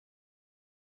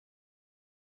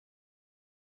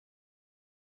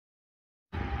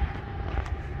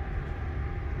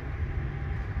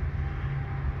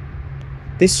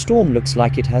This storm looks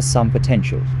like it has some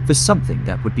potential for something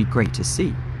that would be great to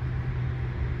see.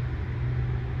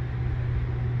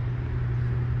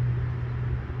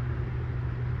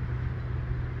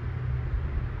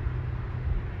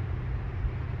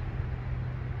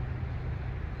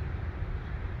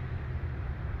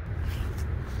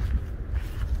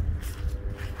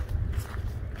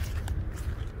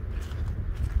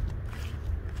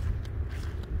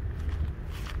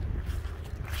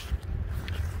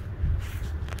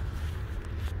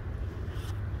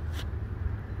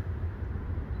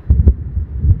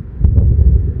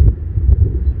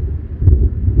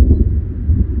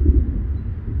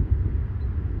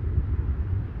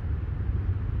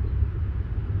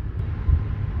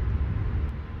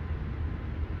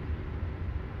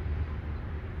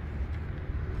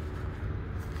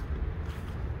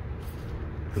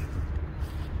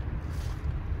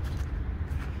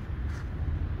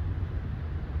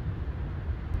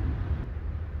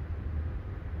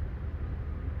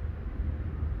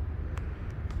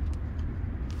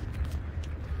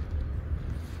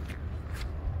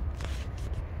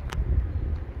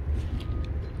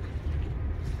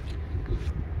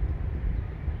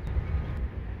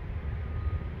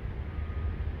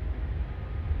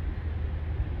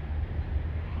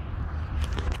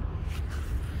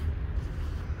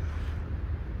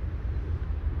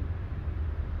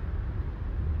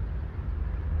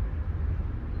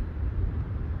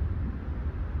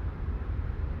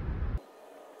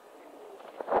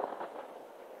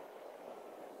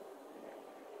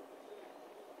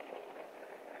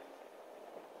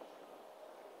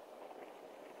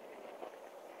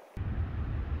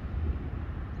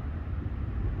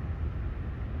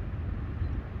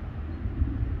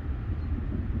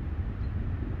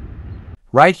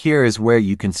 Right here is where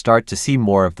you can start to see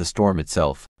more of the storm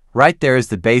itself. Right there is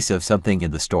the base of something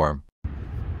in the storm.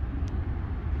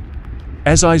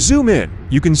 As I zoom in,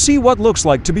 you can see what looks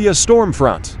like to be a storm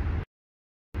front.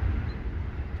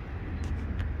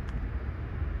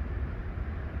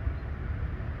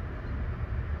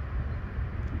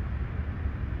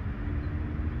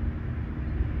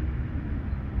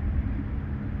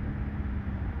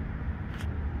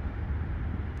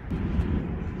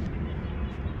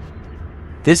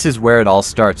 This is where it all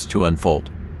starts to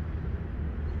unfold.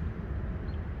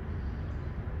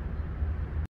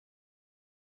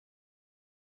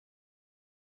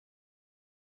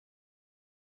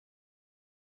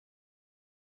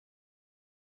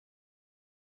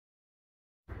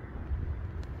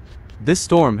 This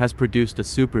storm has produced a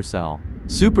supercell.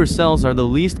 Supercells are the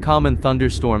least common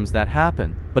thunderstorms that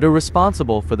happen, but are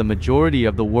responsible for the majority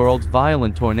of the world's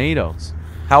violent tornadoes.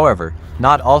 However,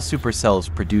 not all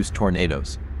supercells produce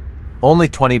tornadoes. Only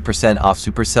 20% of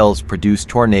supercells produce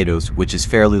tornadoes, which is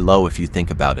fairly low if you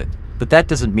think about it. But that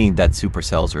doesn't mean that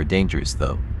supercells are dangerous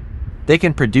though. They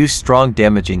can produce strong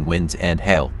damaging winds and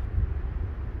hail.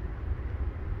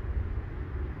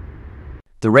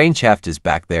 The rain shaft is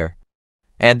back there.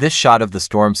 And this shot of the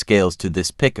storm scales to this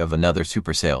pic of another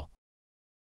supercell.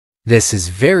 This is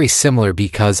very similar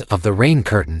because of the rain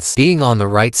curtains being on the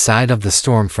right side of the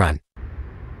storm front.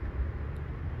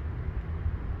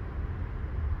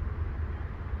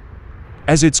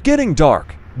 As it's getting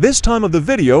dark, this time of the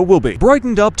video will be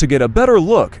brightened up to get a better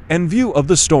look and view of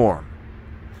the storm.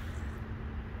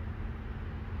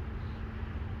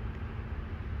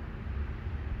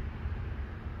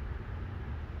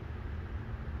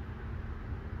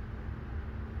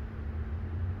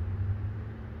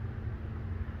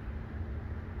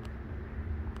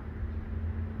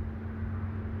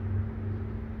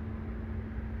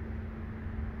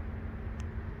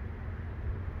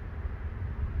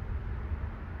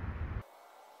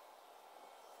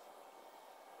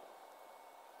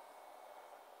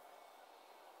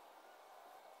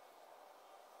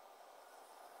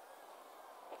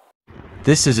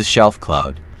 This is a shelf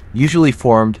cloud, usually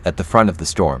formed at the front of the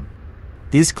storm.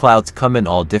 These clouds come in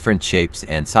all different shapes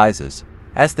and sizes.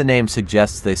 As the name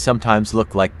suggests, they sometimes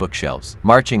look like bookshelves,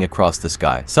 marching across the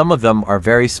sky. Some of them are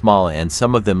very small and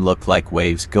some of them look like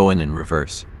waves going in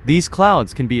reverse. These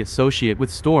clouds can be associated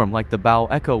with storm like the bow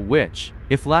echo, which,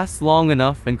 if lasts long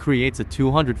enough and creates a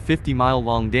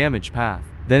 250-mile-long damage path,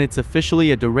 then it's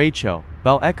officially a derecho.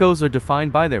 Bow echoes are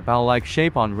defined by their bow-like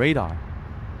shape on radar.